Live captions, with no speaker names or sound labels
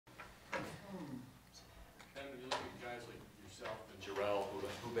Jarrell,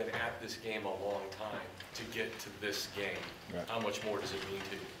 who've been at this game a long time to get to this game. Right. How much more does it mean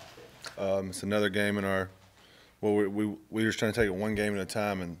to you? It's another game in our – well, we're just trying to take it one game at a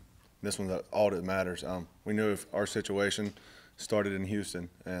time, and this one's all that matters. We knew if our situation started in Houston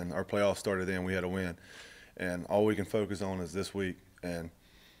and our playoffs started then, we had to win. And all we can focus on is this week. And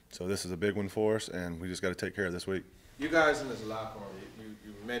so this is a big one for us, and we just got to take care of this week. You guys in this locker room,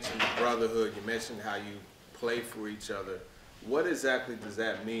 you mentioned brotherhood, you mentioned how you play for each other. What exactly does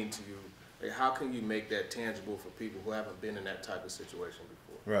that mean to you? Like, how can you make that tangible for people who haven't been in that type of situation before?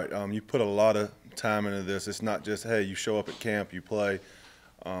 Right. You put a lot of time into this. It's not just, hey, you show up at camp, you play.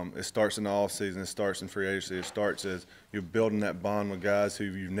 It starts in the off season. It starts in free agency. It starts as you're building that bond with guys who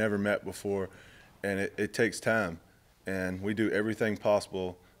you've never met before, and it takes time. And we do everything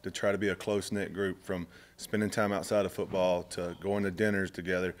possible to try to be a close-knit group, from spending time outside of football to going to dinners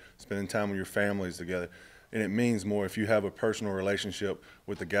together, spending time with your families together. And it means more if you have a personal relationship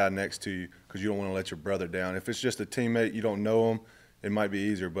with the guy next to you, because you don't want to let your brother down. If it's just a teammate, you don't know him, it might be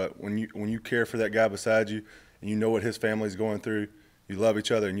easier. But when you care for that guy beside you and you know what his family's going through, you love each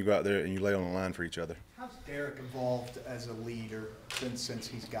other and you go out there and you lay on the line for each other. How's Derek evolved as a leader since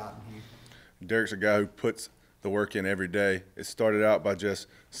he's gotten here? Derek's a guy who puts the work in every day. It started out by just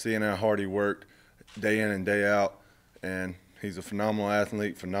seeing how hard he worked day in and day out, and he's a phenomenal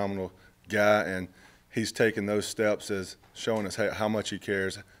athlete, phenomenal guy, and he's taken those steps as showing us how much he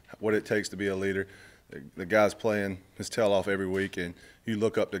cares, what it takes to be a leader. The guy's playing his tail off every week, and you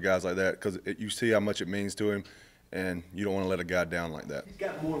look up to guys like that because you see how much it means to him, and you don't want to let a guy down like that. He's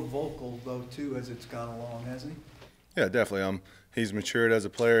got more vocal, though, too, as it's gone along, hasn't he? Yeah, definitely. He's matured as a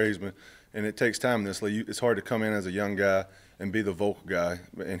player. And it takes time in this league. It's hard to come in as a young guy and be the vocal guy,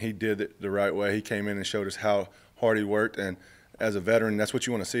 and he did it the right way. He came in and showed us how hard he worked, and as a veteran, that's what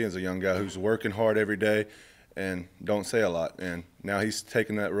you want to see as a young guy who's working hard every day and don't say a lot. And now he's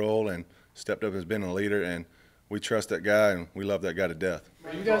taken that role and stepped up as being a leader, and we trust that guy, and we love that guy to death.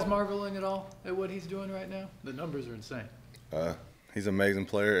 Are you guys marveling at all at what he's doing right now? The numbers are insane. He's an amazing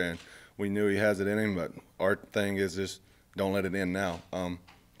player, and we knew he has it in him, but our thing is just don't let it end now.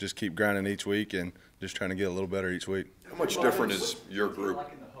 Just keep grinding each week and just trying to get a little better each week. How much different is your group?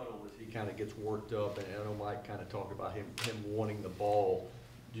 Like in the huddle, as he kind of gets worked up, and I know Mike kind of talked about him wanting the ball.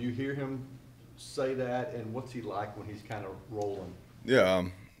 Do you hear him say that, and what's he like when he's kind of rolling? Yeah,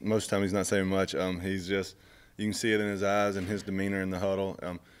 most of the time he's not saying much. He's just, you can see it in his eyes and his demeanor in the huddle.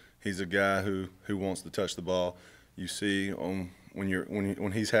 He's a guy who wants to touch the ball. You see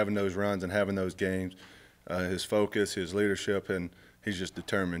when he's having those runs and having those games, his focus, his leadership, and he's just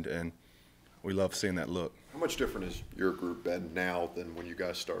determined, and we love seeing that look. How much different has your group been now than when you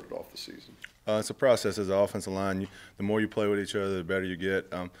guys started off the season? It's a process as an offensive line. The more you play with each other, the better you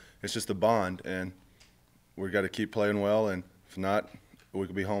get. It's just a bond, and we've got to keep playing well, and if not, we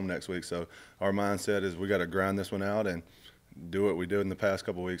could be home next week. So our mindset is we got to grind this one out and do what we did in the past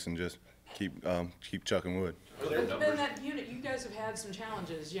couple of weeks and just keep chucking wood. But in that unit, you guys have had some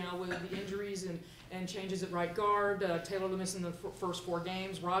challenges, with the injuries and changes at right guard. Taylor missing the first 4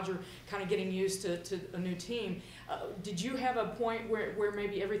 games. Roger kind of getting used to a new team. Did you have a point where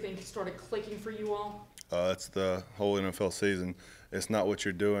maybe everything started clicking for you all? It's the whole NFL season. It's not what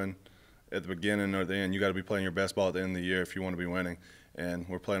you're doing at the beginning or the end. You got to be playing your best ball at the end of the year if you want to be winning. And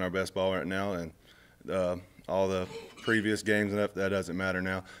we're playing our best ball right now, and all the previous games, that doesn't matter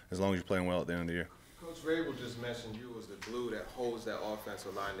now as long as you're playing well at the end of the year. Coach Vrabel just mentioned you as the glue that holds that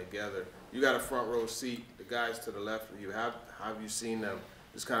offensive line together. You got a front row seat. The guys to the left of you, how have you seen them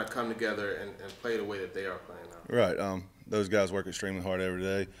just kind of come together and play the way that they are playing now? Right. Those guys work extremely hard every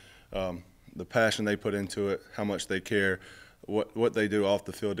day. The passion they put into it, how much they care, what they do off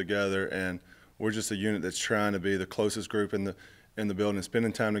the field together, and we're just a unit that's trying to be the closest group in the building,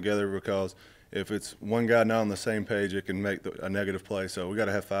 spending time together, because if it's one guy not on the same page, it can make a negative play. So we got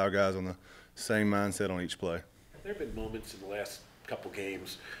to have 5 guys on the same mindset on each play. Have there been moments in the last couple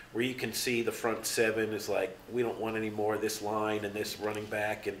games where you can see the front 7 is like, we don't want any more of this line and this running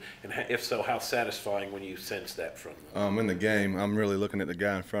back, and if so, how satisfying when you sense that from them? In the game, I'm really looking at the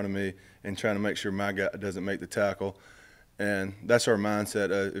guy in front of me and trying to make sure my guy doesn't make the tackle, and that's our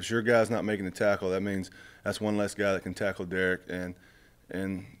mindset. If your guy's not making the tackle, that means that's one less guy that can tackle Derek, and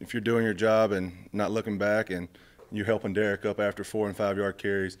if you're doing your job and not looking back and you're helping Derek up after 4- and 5-yard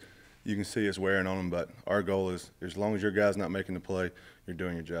carries, you can see it's wearing on him. But our goal is, as long as your guy's not making the play, you're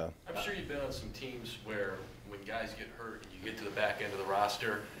doing your job. I'm sure you've been on some teams where when guys get hurt and you get to the back end of the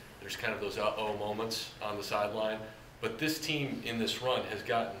roster, there's kind of those uh-oh moments on the sideline. But this team in this run has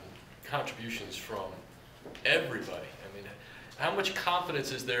gotten contributions from everybody. I mean, how much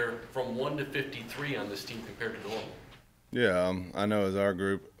confidence is there from 1 to 53 on this team compared to normal? Yeah, I know as our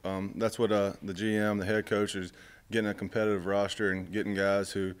group, that's what the GM, the head coach is getting a competitive roster and getting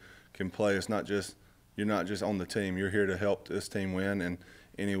guys who can play. It's not just, you're not just on the team. You're here to help this team win in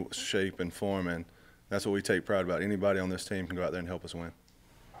any shape and form, and that's what we take pride about. Anybody on this team can go out there and help us win.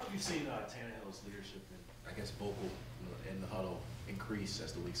 How have you seen Tannehill's leadership and, I guess, vocal in the huddle increase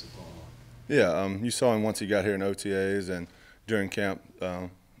as the weeks have gone on? Yeah, you saw him once he got here in OTAs and during camp.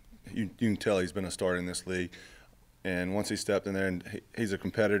 You can tell he's been a starter in this league. And once he stepped in there, and he's a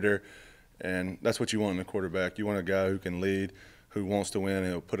competitor, and that's what you want in a quarterback. You want a guy who can lead, who wants to win, and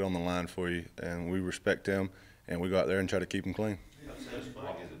he'll put it on the line for you. And we respect him, and we go out there and try to keep him clean. How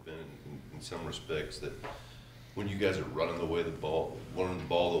satisfying has it been in some respects that when you guys are running the ball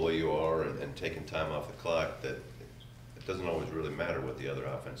the way you are and taking time off the clock, that it doesn't always really matter what the other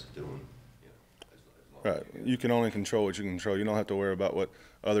offense is doing? Right. You can only control what you can control. You don't have to worry about what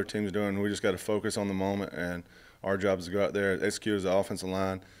other teams are doing. We just got to focus on the moment, and our job is to go out there, execute as the offensive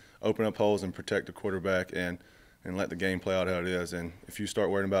line, open up holes, and protect the quarterback, and let the game play out how it is. And if you start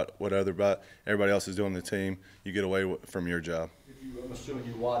worrying about what everybody else is doing on the team, you get away from your job. I'm assuming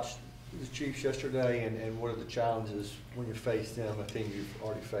you watched the Chiefs yesterday, and what are the challenges when you face them, a team you've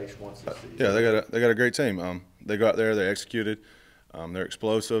already faced once this season? Yeah, they got a great team. They go out there, they executed, they're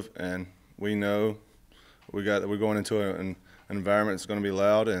explosive, and we know we're going into an environment that's going to be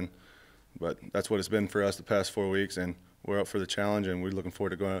loud, but that's what it's been for us the past 4 weeks, and we're up for the challenge, and we're looking forward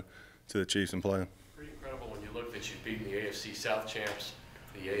to going to the Chiefs and playing. Pretty incredible when you look that you've beaten the AFC South champs,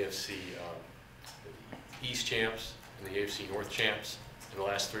 the AFC East champs, and the AFC North champs in the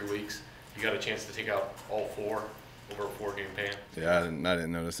last 3 weeks. You got a chance to take out all four over a 4-game pan. Yeah, I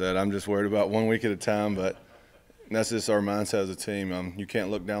didn't notice that. I'm just worried about 1 week at a time, but that's just our mindset as a team. You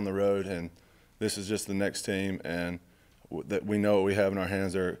can't look down the road, and this is just the next team, and that we know what we have in our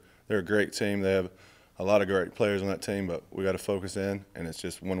hands. They're a great team. They have a lot of great players on that team, but we got to focus in, and it's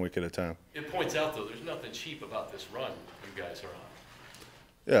just 1 week at a time. It points out, though, there's nothing cheap about this run you guys are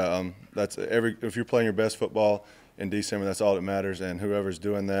on. Yeah, if you're playing your best football in December, that's all that matters, and whoever's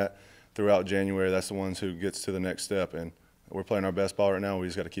doing that throughout January, that's the ones who gets to the next step. And we're playing our best ball right now. We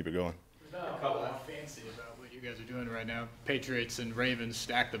just got to keep it going. There's not a couple fancy about what you guys are doing right now. Patriots and Ravens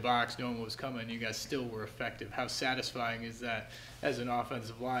stacked the box, knowing what was coming. You guys still were effective. How satisfying is that as an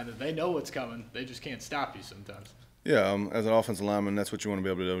offensive line that they know what's coming, they just can't stop you sometimes? Yeah, as an offensive lineman, that's what you want to be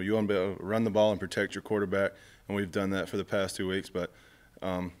able to do. You want to be able to run the ball and protect your quarterback, and we've done that for the past 2 weeks. But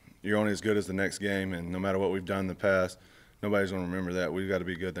you're only as good as the next game, and no matter what we've done in the past, nobody's going to remember that. We've got to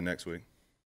be good the next week.